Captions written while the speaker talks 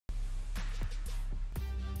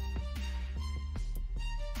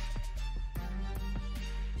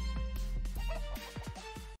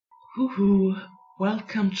Woohoo!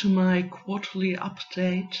 Welcome to my quarterly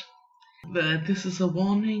update. This is a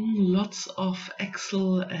warning, lots of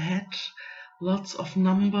Excel ahead, lots of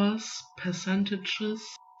numbers, percentages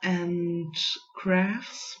and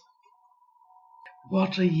graphs.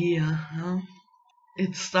 What a year, huh?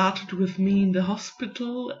 It started with me in the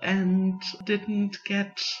hospital and didn't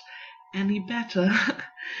get any better.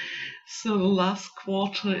 So the last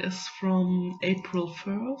quarter is from April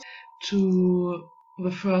 1st to the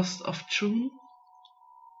 1st of June.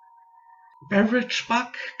 Beverage bug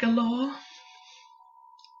galore,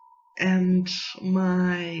 and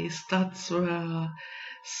my stats were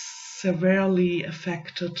severely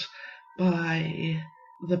affected by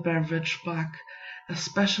the beverage bug,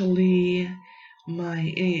 especially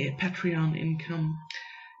my Patreon income.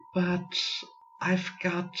 But I've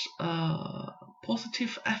got a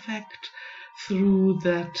positive effect through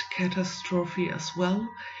that catastrophe as well,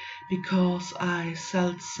 because I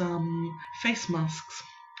sold some face masks.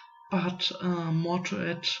 But more to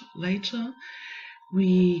it later.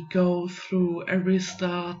 We go through every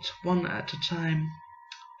start one at a time,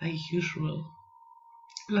 like usual.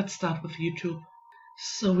 Let's start with YouTube.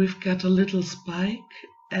 So we've got a little spike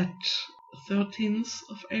at 13th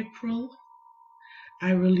of April.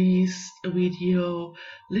 I released a video,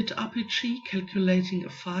 Lit RPG, calculating a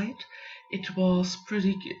fight. It was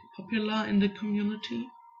pretty popular in the community.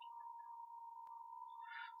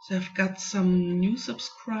 So I've got some new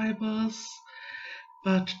subscribers,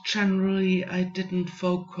 but generally I didn't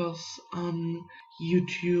focus on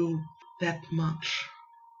YouTube that much.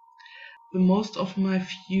 The most of my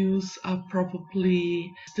views are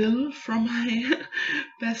probably still from my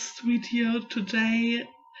best video today,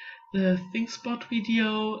 the ThinkSpot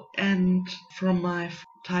video, and from my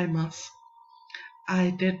timers. I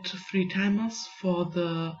did 3 timers for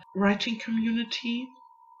the writing community.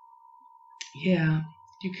 Yeah,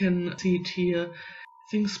 you can see it here.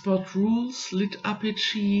 ThinkSpot rules, Lit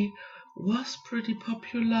RPG was pretty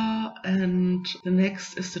popular, and the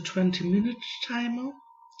next is the 20-minute timer.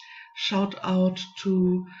 Shout out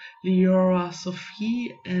to Leora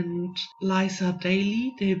Sophie and Liza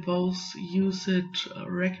Daily, they both use it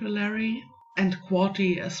regularly, and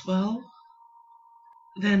Quarty as well.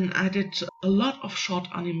 Then I did a lot of short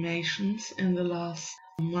animations in the last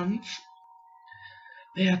month.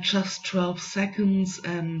 They are just 12 seconds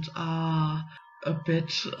and are a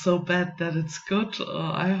bit so bad that it's good, or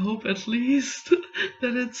I hope at least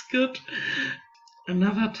that it's good.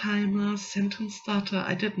 Another timer, sentence starter,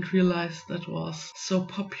 I didn't realize that was so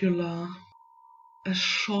popular. A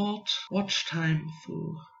short watch time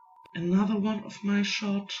through another one of my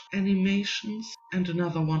short animations and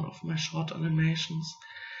another one of my short animations.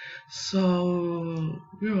 So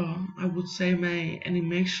yeah, I would say my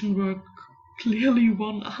animation work clearly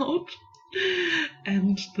won out,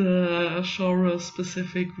 and the genre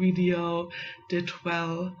specific video did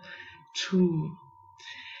well too.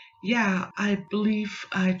 Yeah, I believe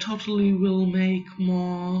I totally will make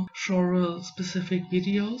more genre specific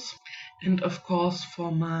videos, and of course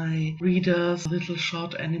for my readers, a little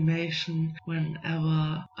short animation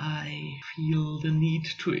whenever I feel the need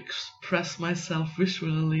to express myself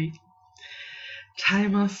visually.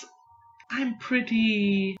 Timers, I'm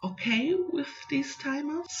pretty okay with these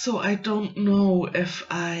timers, so I don't know if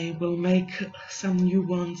I will make some new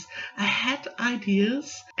ones. I had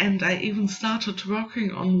ideas and I even started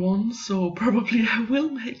working on one, so probably I will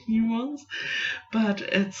make new ones, but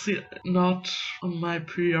it's not on my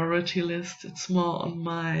priority list. It's more on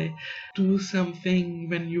my do something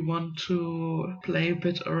when you want to play a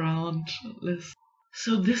bit around list.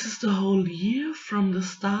 So this is the whole year from the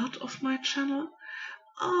start of my channel.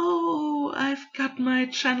 Oh, I've got my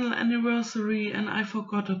channel anniversary and I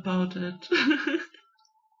forgot about it.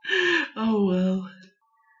 Oh well.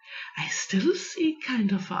 I still see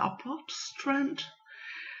kind of an upward trend.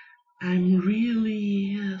 I'm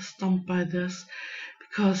really stumped by this,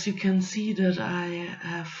 because you can see that I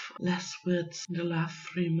have less widths in the last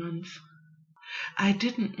 3 months. I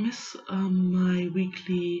didn't miss my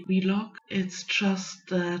weekly vlog, it's just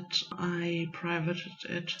that I privated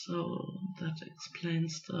it, so that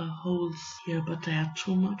explains the holes here, but there are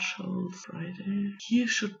too much holes. Friday. Here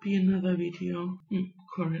should be another video.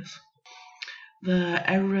 Curious. The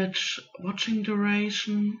average watching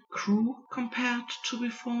duration grew compared to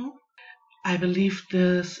before. I believe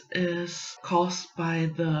this is caused by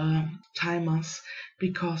the timers,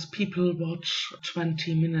 because people watch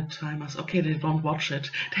 20-minute timers. Okay, they don't watch it,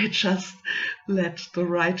 they just let the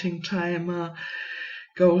writing timer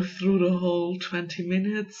go through the whole 20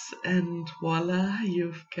 minutes and voila,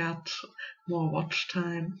 you've got more watch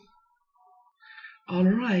time.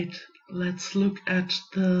 Alright, let's look at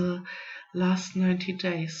the last 90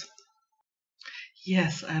 days.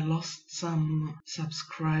 Yes, I lost some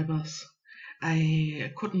subscribers.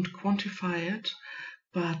 I couldn't quantify it,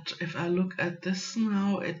 but if I look at this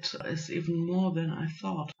now, it is even more than I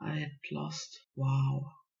thought I had lost.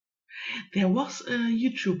 Wow. There was a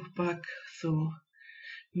YouTube bug, so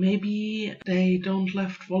maybe they don't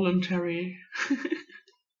left voluntary.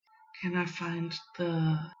 Can I find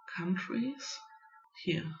the countries?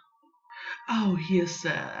 Here. Oh, here's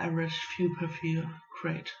the average view per view.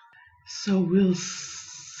 Great. So we'll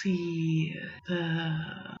see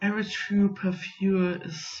the average view per viewer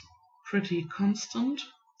is pretty constant.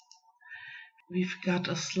 We've got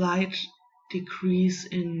a slight decrease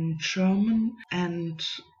in German and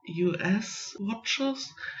US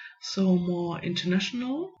watchers, so more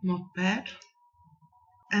international, not bad.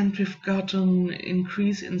 And we've got an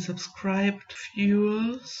increase in subscribed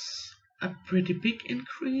viewers, a pretty big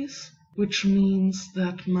increase, which means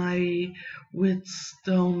that my vids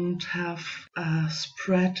don't have a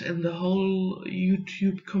spread in the whole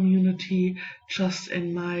YouTube community, just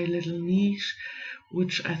in my little niche,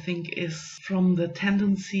 which I think is from the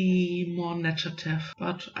tendency more negative,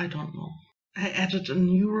 but I don't know. I added a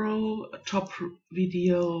new top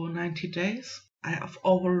video 90 days. I have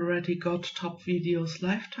already got top videos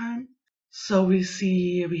lifetime. So we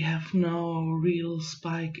see we have no real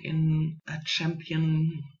spike in a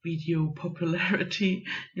champion video popularity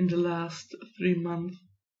in the last 3 months.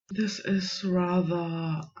 This is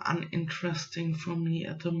rather uninteresting for me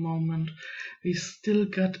at the moment. We still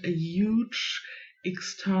got a huge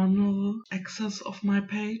external access of my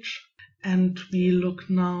page, and we look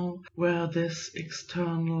now where this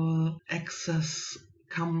external access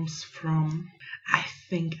comes from. I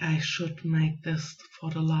think I should make this for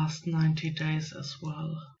the last 90 days as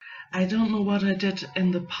well. I don't know what I did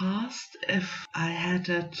in the past, if I had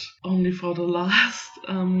it only for the last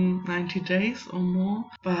 90 days or more,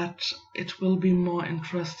 but it will be more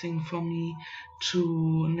interesting for me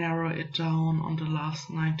to narrow it down on the last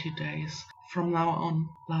 90 days. From now on,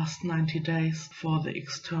 last 90 days for the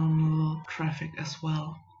external traffic as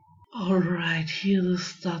well. Alright, here are the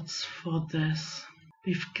stats for this.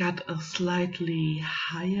 We've got a slightly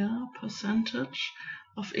higher percentage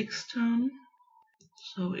of extern.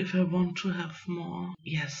 So if I want to have more,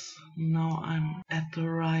 yes, now I'm at the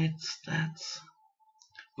right stats.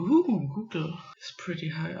 Ooh, Google is pretty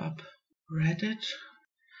high up. Reddit?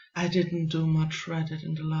 I didn't do much Reddit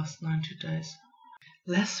in the last 90 days.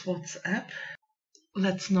 Less WhatsApp.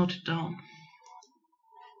 Let's note it down.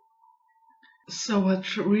 So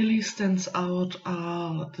what really stands out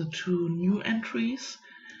are the two new entries,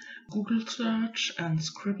 Google Search and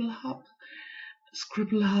ScribbleHub.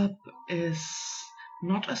 ScribbleHub is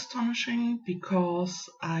not astonishing because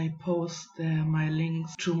I post there my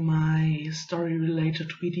links to my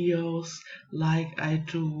story-related videos like I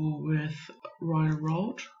do with Royal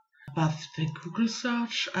Road. But the Google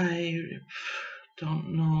Search, I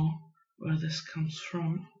don't know where this comes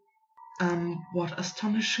from. What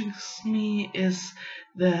astonishes me is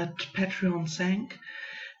that Patreon sank,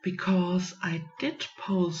 because I did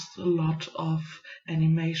post a lot of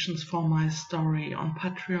animations for my story on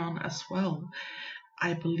Patreon as well.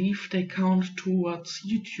 I believe they count towards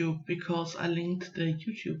YouTube because I linked the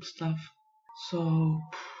YouTube stuff. So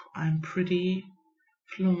I'm pretty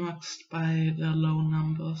flummoxed by the low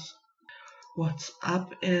numbers. What's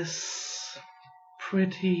up is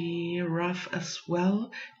pretty rough as well,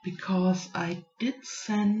 because I did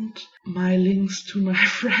send my links to my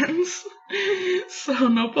friends, so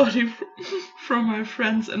nobody from my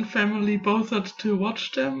friends and family bothered to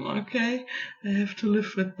watch them. Okay, I have to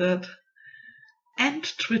live with that. And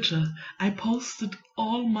Twitter. I posted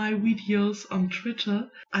all my videos on Twitter,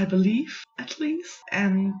 I believe, at least,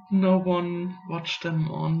 and no one watched them,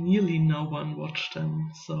 or nearly no one watched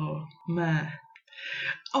them, so meh.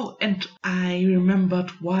 Oh, and I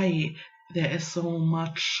remembered why there is so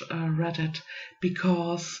much Reddit,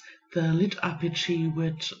 because the lit RPG,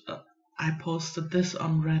 which I posted this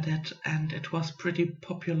on Reddit, and it was pretty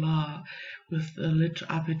popular with the lit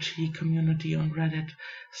RPG community on Reddit,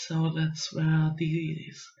 so that's where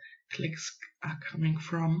these clicks are coming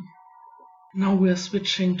from. Now we're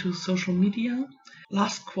switching to social media.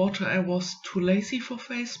 Last quarter I was too lazy for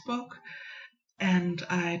Facebook, and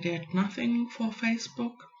I did nothing for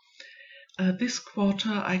Facebook. This quarter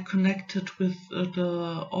I connected with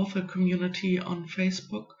the author community on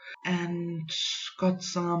Facebook and got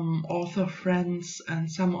some author friends,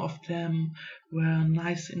 and some of them were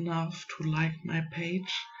nice enough to like my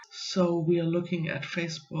page. So we are looking at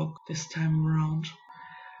Facebook this time around.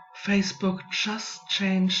 Facebook just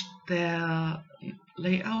changed their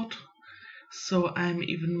layout, so I'm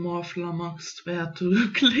even more flummoxed where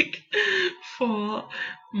to click for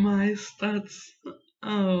my stats.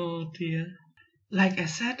 Oh dear. Like I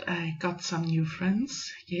said, I got some new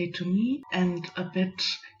friends, yay to me, and a bit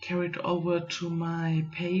carried over to my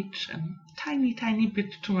page and tiny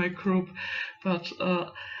bit to my group, but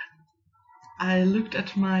I looked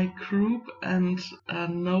at my group and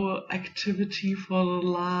no activity for the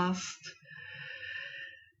last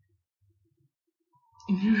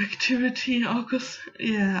new activity in August.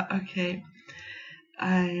 Yeah, okay.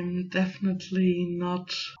 I'm definitely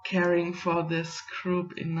not caring for this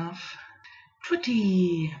group enough.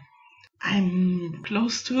 Pretty. I'm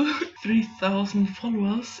close to 3,000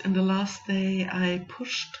 followers. In the last day I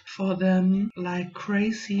pushed for them like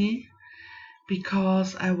crazy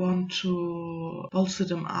because I want to bolster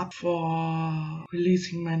them up for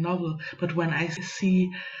releasing my novel. But when I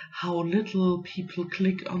see how little people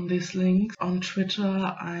click on these links on Twitter,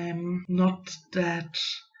 I'm not that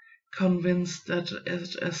convinced that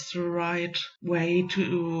it is the right way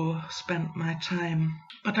to spend my time.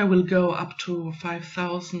 But I will go up to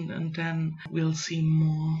 5,000 and then we'll see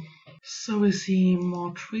more. So we see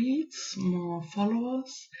more tweets, more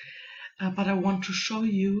followers, but I want to show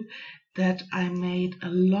you that I made a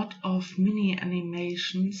lot of mini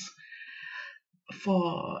animations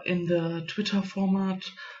in the Twitter format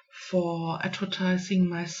for advertising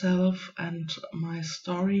myself and my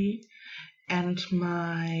story and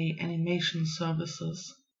my animation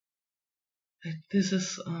services. This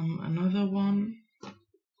is another one.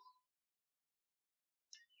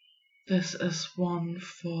 This is one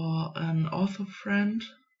for an author friend.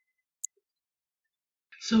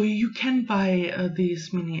 So you can buy these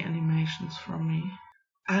mini animations from me.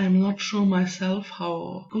 I'm not sure myself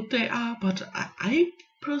how good they are, but I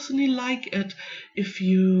personally like it if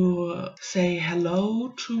you say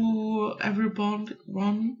hello to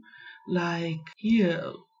everyone. Like here,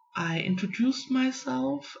 I introduced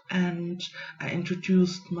myself and I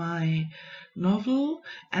introduced my novel,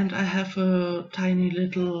 and I have a tiny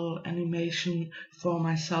little animation for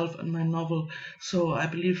myself and my novel. So I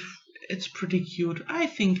believe it's pretty cute. I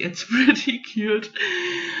think it's pretty cute.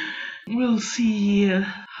 We'll see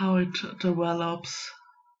how it develops.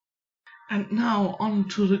 And now on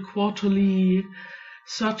to the quarterly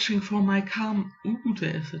searching for my karma. Ooh,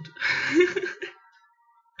 there's it.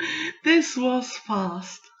 This was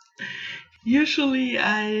fast. Usually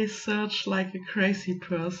I search like a crazy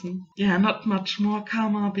person. Yeah, not much more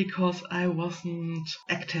karma because I wasn't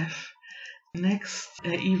active. Next,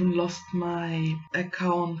 I even lost my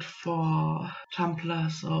account for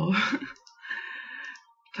Tumblr, so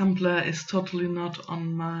Tumblr is totally not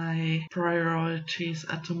on my priorities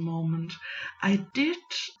at the moment. I did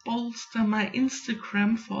bolster my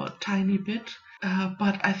Instagram for a tiny bit,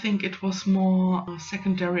 but I think it was more a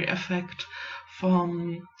secondary effect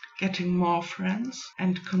from getting more friends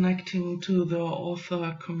and connecting to the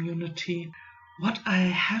author community. What I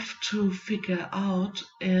have to figure out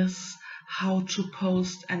is how to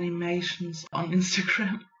post animations on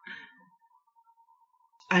Instagram.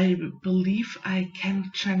 I believe I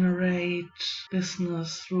can generate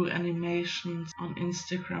business through animations on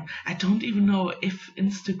Instagram. I don't even know if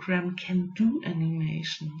Instagram can do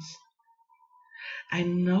animations. I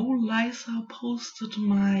know Liza posted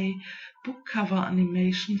my book cover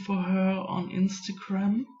animation for her on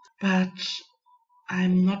Instagram, but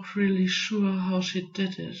I'm not really sure how she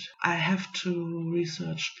did it. I have to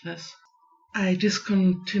research this. I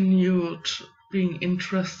discontinued being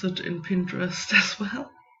interested in Pinterest as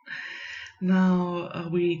well. Now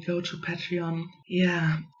we go to Patreon.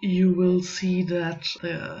 Yeah, you will see that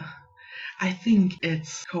I think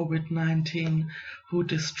it's COVID-19 who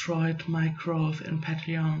destroyed my growth in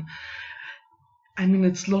Patreon. I mean,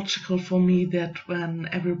 it's logical for me that when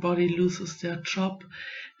everybody loses their job,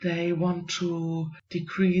 they want to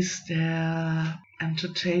decrease their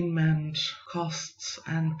entertainment costs,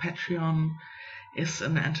 and Patreon is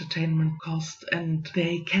an entertainment cost, and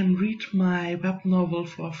they can read my web novel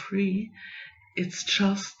for free. It's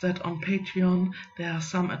just that on Patreon there are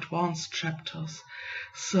some advanced chapters.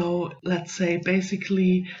 So let's say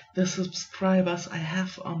basically the subscribers I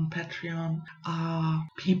have on Patreon are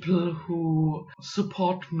people who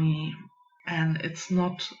support me, and it's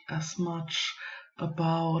not as much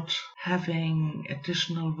about having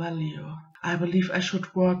additional value. I believe I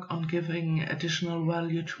should work on giving additional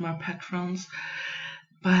value to my patrons,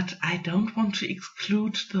 but I don't want to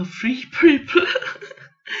exclude the free people.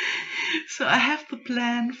 So I have the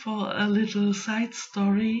plan for a little side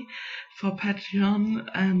story for Patreon,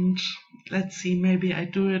 and let's see, maybe I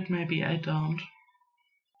do it, maybe I don't.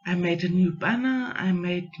 I made a new banner, I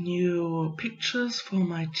made new pictures for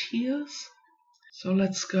my tiers. So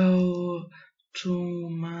let's go to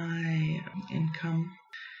my income.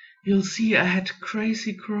 You'll see I had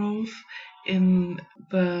crazy growth in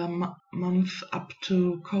the month up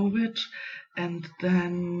to COVID, and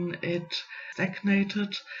then it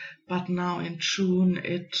stagnated, but now in June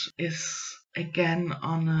it is again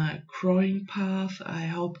on a growing path. I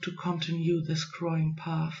hope to continue this growing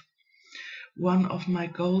path. One of my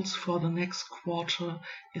goals for the next quarter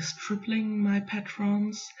is tripling my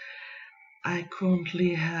patrons. I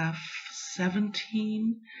currently have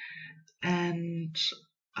 17 and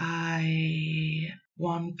I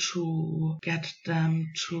want to get them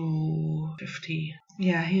to 50.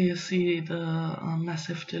 Yeah, here you see the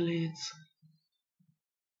massive deletes.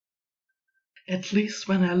 At least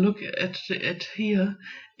when I look at it here,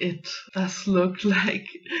 it does look like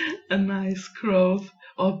a nice growth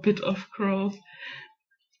or bit of growth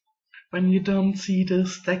when you don't see the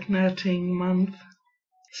stagnating month.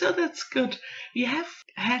 So that's good. We have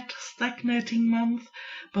had stagnating month,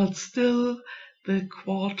 but still the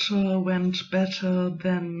quarter went better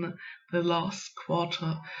than the last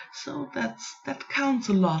quarter. So that counts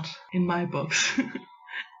a lot in my books.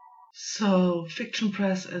 So Fiction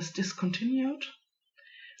Press is discontinued.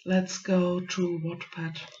 Let's go to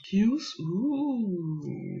Wattpad. Views,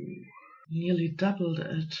 ooh, nearly doubled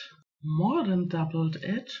it. More than doubled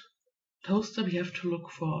it. Toaster, we have to look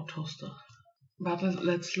for Toaster. But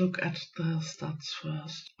let's look at the stats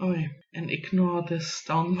first. Oh yeah, and ignore this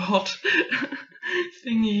downward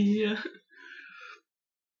thingy here.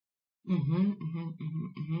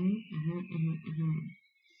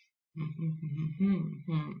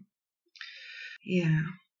 Yeah,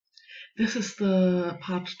 this is the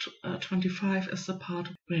part 25 is the part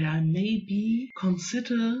where I maybe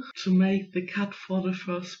consider to make the cut for the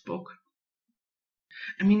first book.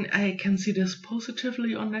 I mean, I can see this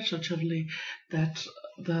positively or negatively, that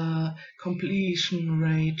the completion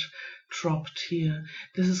rate dropped here.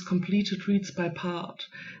 This is completed reads by part,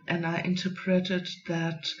 and I interpreted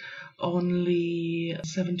that only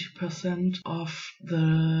 70% of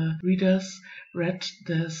the readers read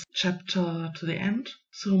this chapter to the end.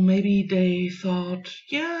 So maybe they thought,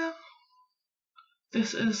 yeah,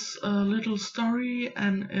 this is a little story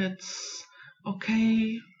and it's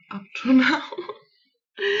okay up to now.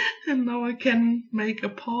 And now I can make a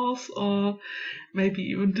pause or maybe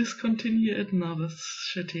even discontinue it. No,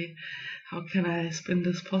 that's shitty. How can I spin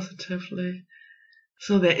this positively?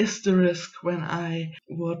 So there is the risk when I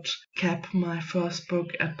would cap my first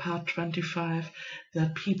book at part 25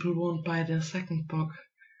 that people won't buy their second book.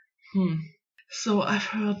 So I've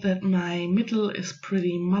heard that my middle is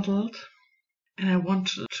pretty muddled and I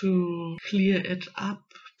want to clear it up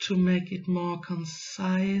to make it more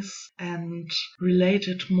concise and relate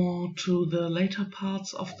it more to the later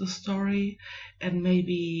parts of the story, and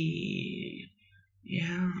maybe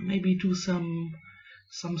do some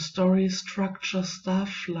story structure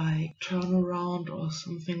stuff like turnaround or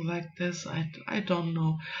something like this. I don't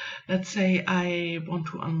know. Let's say I want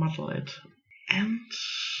to unmuddle it. And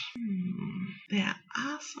there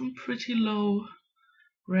are some pretty low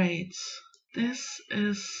rates. This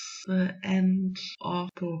is the end of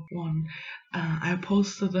book 1. I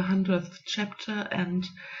posted the 100th chapter and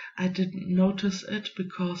I didn't notice it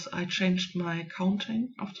because I changed my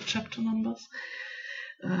counting of the chapter numbers.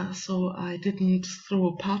 So I didn't throw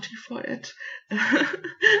a party for it.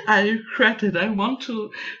 I regret it. I want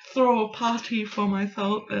to throw a party for my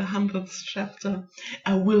 100th chapter.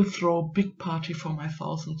 I will throw a big party for my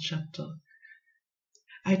 1000th chapter.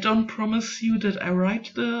 I don't promise you that I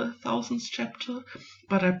write the 1000th chapter,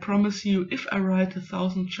 but I promise you if I write the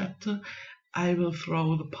 1000th chapter, I will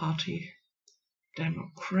throw the party.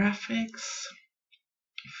 Demographics,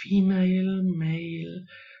 female, male,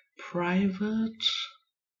 private.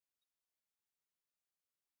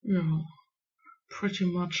 Yeah, pretty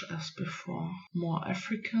much as before. More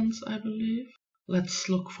Africans, I believe. Let's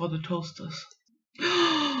look for the toasters.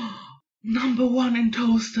 Number 1 in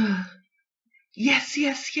toaster. Yes.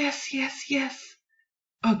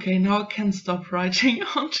 Okay, now I can stop writing,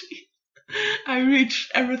 auntie. I reached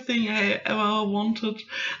everything I ever wanted.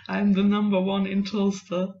 I'm the number 1 in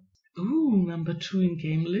toaster. Ooh, number 2 in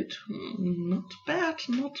game lit. Not bad,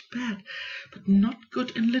 but not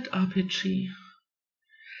good in lit RPG.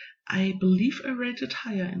 I believe I rated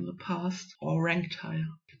higher in the past, or ranked higher,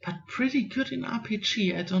 but pretty good in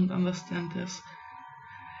RPG. I don't understand this.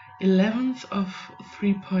 11th of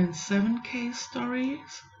 3.7k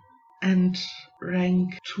stories and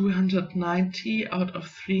rank 290 out of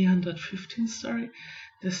 315 story.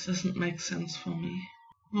 This doesn't make sense for me.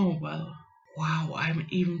 Oh well. Wow, I'm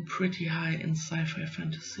even pretty high in sci-fi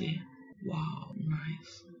fantasy. Wow,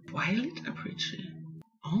 nice. Violet Appreciate.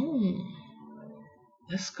 Oh,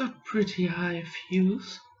 this got pretty high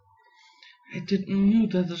views. I didn't know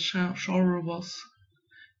that the genre was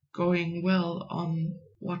going well on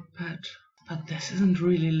Wattpad. But this isn't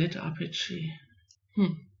really lit RPG.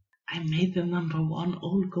 I made the number 1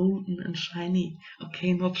 all golden and shiny.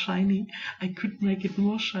 Okay, not shiny. I could make it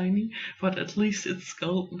more shiny, but at least it's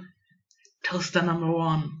golden. Toaster number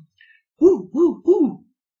 1. Woo, woo, woo!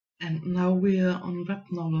 And now we're on web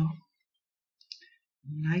novel.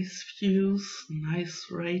 Nice views, nice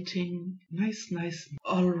rating, nice.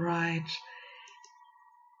 Alright.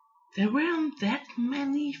 There weren't that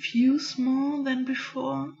many views more than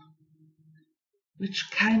before, which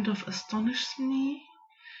kind of astonished me,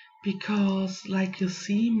 because like you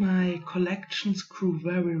see, my collections grew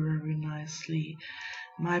very, very nicely.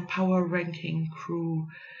 My power ranking grew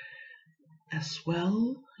as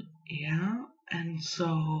well, yeah, and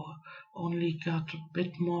so only got a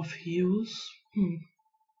bit more views.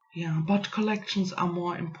 Yeah, but collections are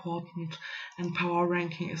more important and power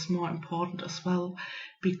ranking is more important as well,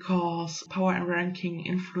 because power ranking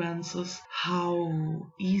influences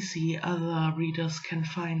how easy other readers can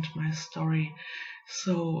find my story.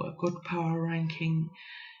 So a good power ranking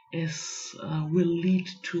will lead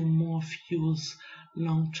to more views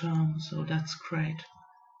long term, so that's great.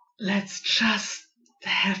 Let's just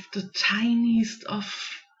have the tiniest of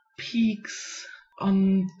peaks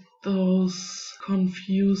on those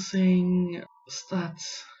confusing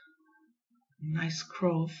stats. Nice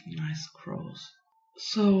growth.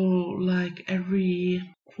 So, like every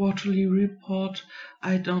quarterly report,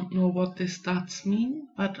 I don't know what the stats mean,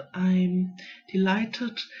 but I'm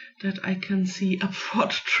delighted that I can see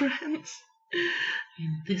upward trends. I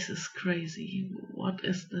mean, this is crazy. What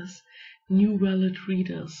is this? New valid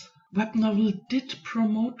readers. Webnovel did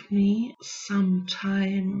promote me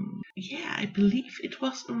sometime. Yeah, I believe it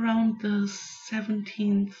was around the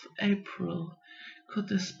 17th April. Could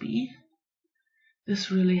this be? This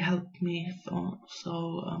really helped me,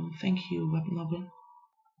 so thank you, Webnovel.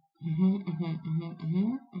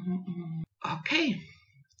 Okay,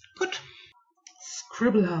 good.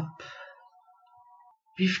 Scribble Up.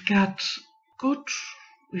 We've got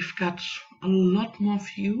a lot more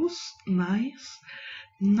views, nice.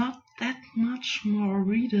 Not that much more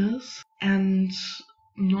readers and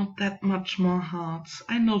not that much more hearts.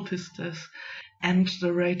 I noticed this, and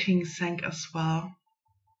the rating sank as well.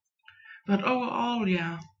 But overall,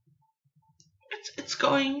 yeah, it's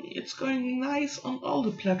going nice on all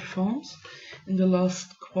the platforms. In the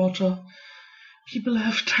last quarter, people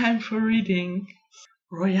have time for reading.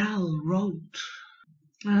 Royale Road.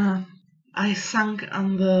 I sunk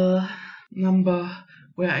on the number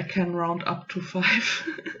where I can round up to 5.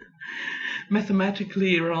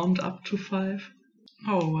 Mathematically round up to 5.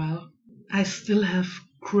 Oh well. I still have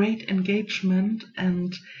great engagement,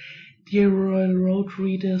 and dear Royal Road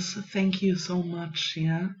readers, thank you so much,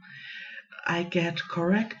 yeah. I get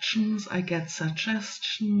corrections, I get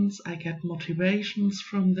suggestions, I get motivations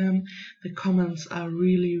from them. The comments are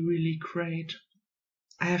really, really great.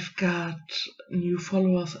 I've got new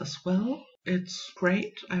followers as well. It's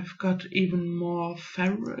great. I've got even more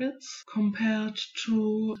favorites compared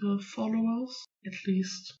to the followers, at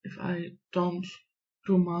least if I don't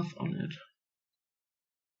do math on it.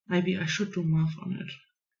 Maybe I should do math on it.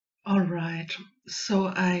 Alright, so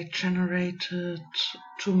I generated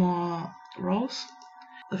 2 more rows.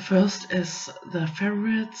 The first is the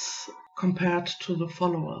favorites compared to the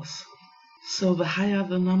followers. So the higher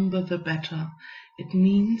the number, the better. It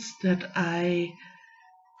means that I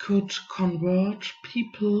could convert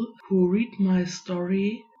people who read my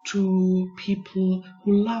story to people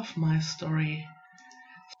who love my story.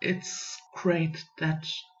 It's great that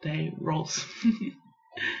they rose.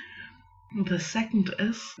 The second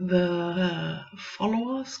is the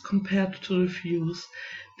followers compared to the views.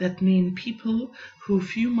 That mean people who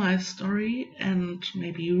view my story and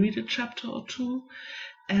maybe read a chapter or 2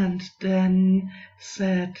 and then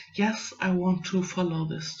said, yes, I want to follow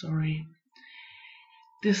this story.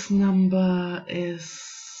 This number is,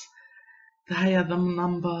 the higher the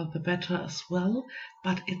number, the better as well,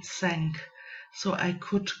 but it sank. So I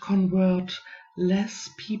could convert less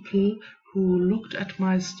people who looked at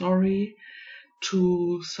my story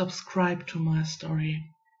to subscribe to my story.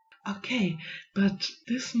 Okay, but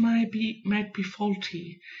this might be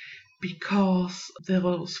faulty, because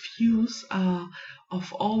those views are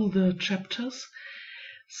of all the chapters,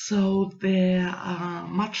 so there are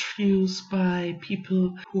much views by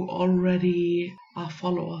people who already are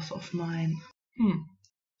followers of mine.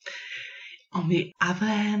 On the other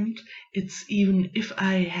hand, it's even if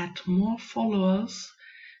I had more followers,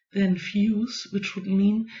 than views, which would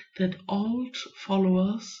mean that old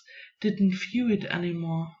followers didn't view it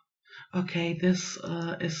anymore. Okay, this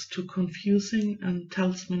is too confusing and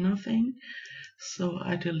tells me nothing, so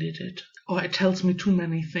I delete it. Or it tells me too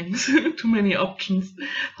many things, too many options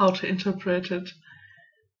how to interpret it.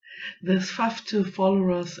 This 5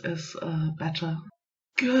 followers is better.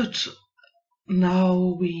 Good.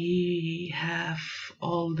 Now we have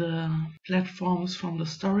all the platforms from the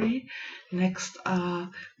story. Next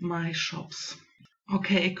are my shops.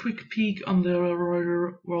 Okay, a quick peek on the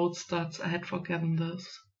Royal Road stats. I had forgotten this.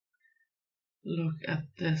 Look at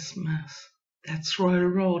this mess. That's Royal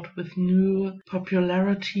Road. With new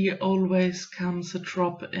popularity always comes a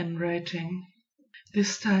drop in rating.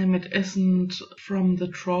 This time it isn't from the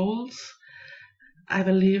trolls. I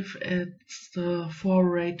believe it's the 4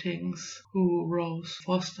 ratings who rose,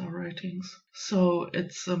 4-star ratings. So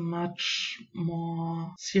it's a much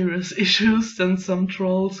more serious issues than some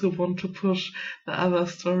trolls who want to push the other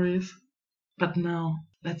stories. But now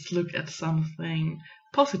let's look at something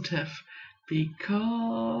positive,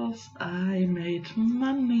 because I made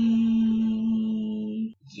money.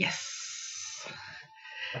 Yes!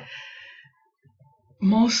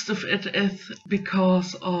 Most of it is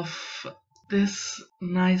because of this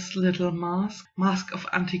nice little mask of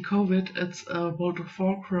anti-COVID. It's a World of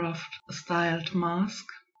Warcraft styled mask,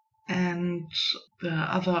 and the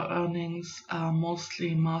other earnings are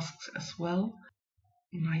mostly masks as well.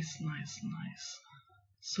 Nice.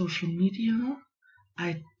 Social media.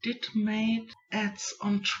 I did make ads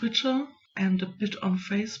on Twitter and a bit on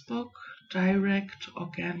Facebook, direct,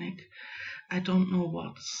 organic. I don't know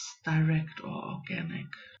what's direct or organic,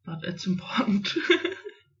 but it's important.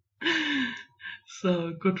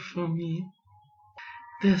 So good for me.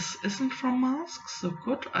 This isn't from masks, so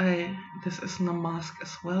good. This isn't a mask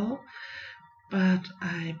as well, but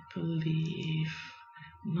I believe,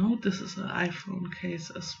 no, this is an iPhone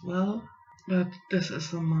case as well, but this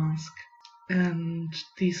is a mask. And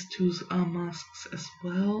these two are masks as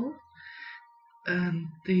well, and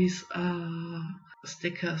these are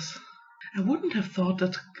stickers. I wouldn't have thought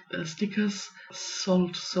that stickers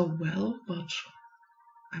sold so well, but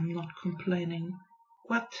I'm not complaining.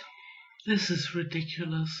 What? This is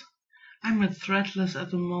ridiculous. I'm at Threadless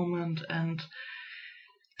at the moment, and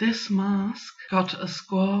this mask got a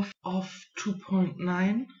score of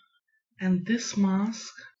 2.9, and this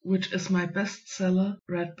mask, which is my bestseller,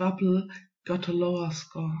 Redbubble, got a lower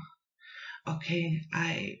score. Okay,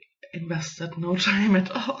 I invested no time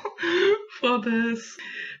at all for this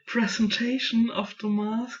presentation of the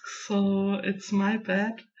mask, so it's my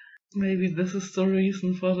bad. Maybe this is the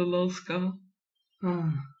reason for the low score.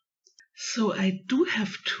 So I do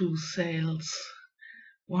have 2 sales.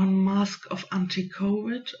 One mask of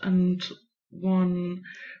anti-COVID and one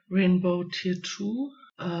rainbow tier 2.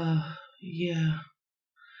 Yeah,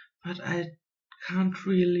 but I can't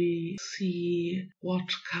really see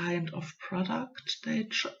what kind of product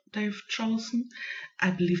they've chosen.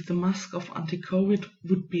 I believe the mask of anti-COVID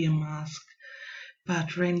would be a mask,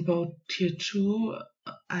 but rainbow tier 2,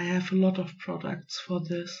 I have a lot of products for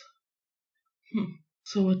this.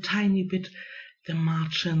 So a tiny bit. The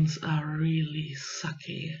margins are really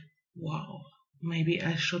sucky. Wow. Maybe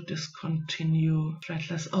I should discontinue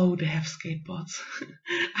Threadless. Oh, they have skateboards.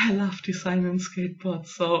 I love designing skateboards,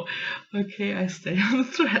 so okay, I stay on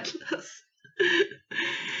Threadless.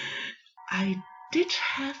 I did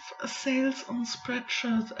have sales on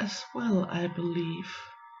Spreadshirt as well, I believe.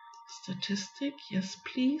 Statistic, yes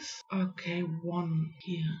please. Okay, 1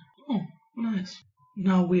 here. Oh, nice.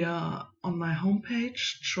 Now we are on my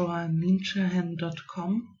homepage,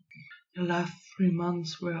 joanninjahen.com. The last 3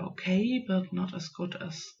 months were okay, but not as good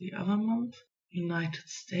as the other month. United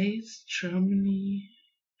States, Germany,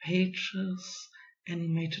 pages,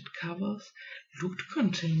 animated covers. Loot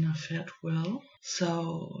container fared well.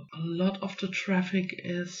 So a lot of the traffic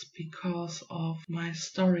is because of my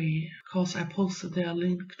story, because I posted there a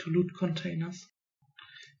link to loot containers.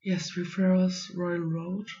 Yes, referrals, Royal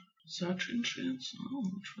Road. Search engines, oh,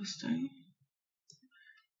 interesting.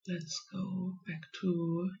 Let's go back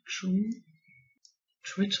to Joan.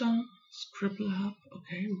 Twitter, Scribble Hub,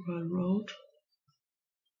 okay, Royal Road.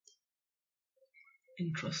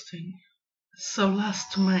 Interesting. So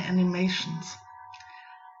last to my animations.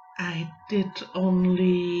 I did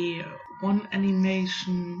only 1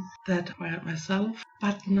 animation that I hired myself,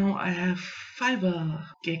 but now I have Fiverr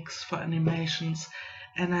gigs for animations,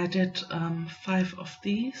 and I did 5 of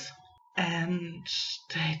these. And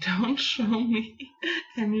they don't show me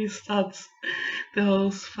any stats.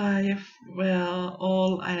 Those 5 were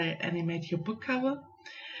all I animate your book cover,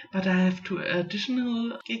 but I have 2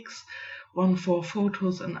 additional gigs. one for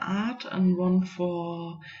photos and art and one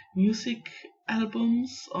for music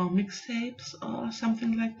albums or mixtapes or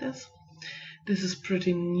something like this. This is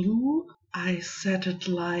pretty new. I set it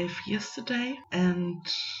live yesterday, and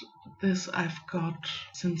this I've got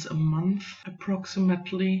since a month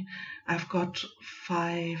approximately. I've got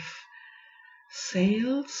 5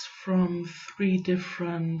 sales from 3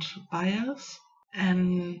 different buyers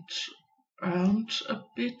and earned a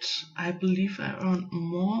bit. I believe I earned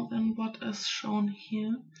more than what is shown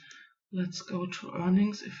here. Let's go to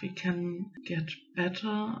earnings if we can get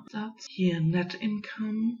better stats. Here, net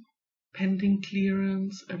income, pending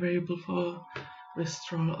clearance, available for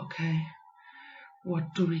withdrawal. Okay,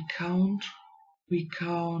 what do we count? We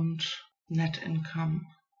count net income.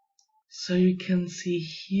 So you can see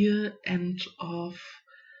here, end of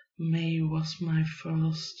May was my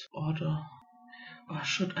first order. Or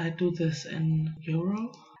should I do this in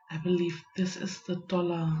euro? I believe this is the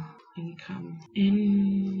dollar income.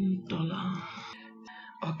 In dollar.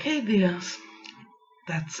 Okay, dears,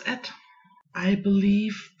 that's it. I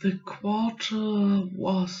believe the quarter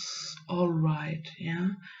was alright, yeah?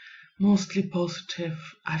 Mostly positive.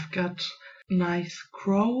 I've got nice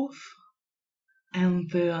growth, and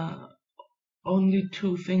the only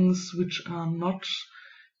 2 things which are not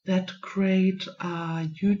that great are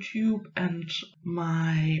YouTube and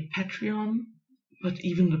my Patreon, but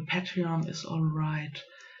even the Patreon is alright.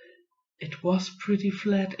 It was pretty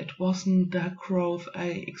flat, it wasn't the growth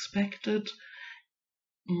I expected,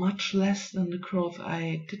 much less than the growth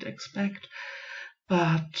I did expect,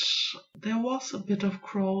 but there was a bit of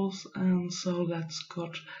growth, and so that's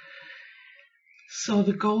good. So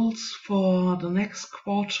the goals for the next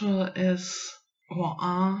quarter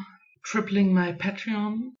are tripling my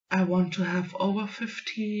Patreon. I want to have over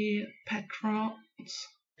 50 patrons,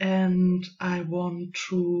 and I want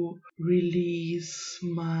to release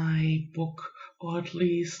my book, or at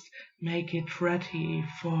least make it ready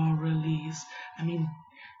for release. I mean,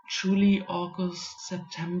 July, August,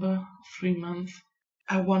 September, 3 months.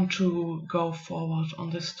 I want to go forward on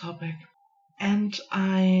this topic. And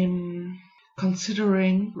I'm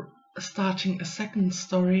considering starting a second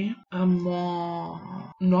story, a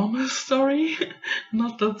more normal story,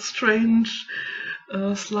 not that strange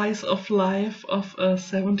slice of life of a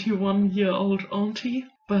 71-year-old auntie,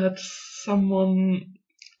 but someone,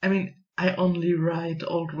 I mean, I only write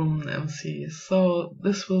old woman MCs, so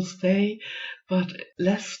this will stay, but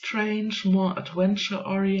less strange, more adventure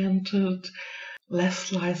oriented, less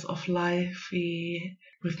slice of lifey,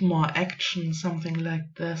 with more action, something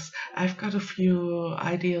like this. I've got a few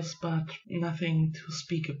ideas, but nothing to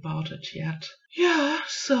speak about it yet. Yeah,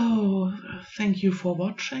 so thank you for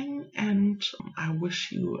watching, and I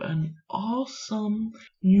wish you an awesome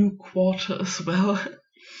new quarter as well.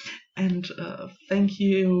 And thank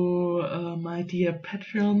you, my dear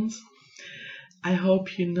patrons. I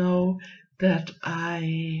hope you know that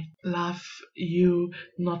I love you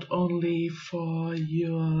not only for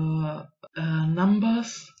your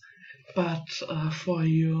numbers, but for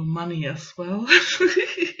your money as well.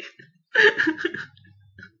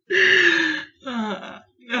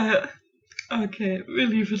 Okay, we'll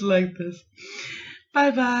leave it like this.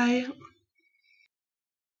 Bye bye.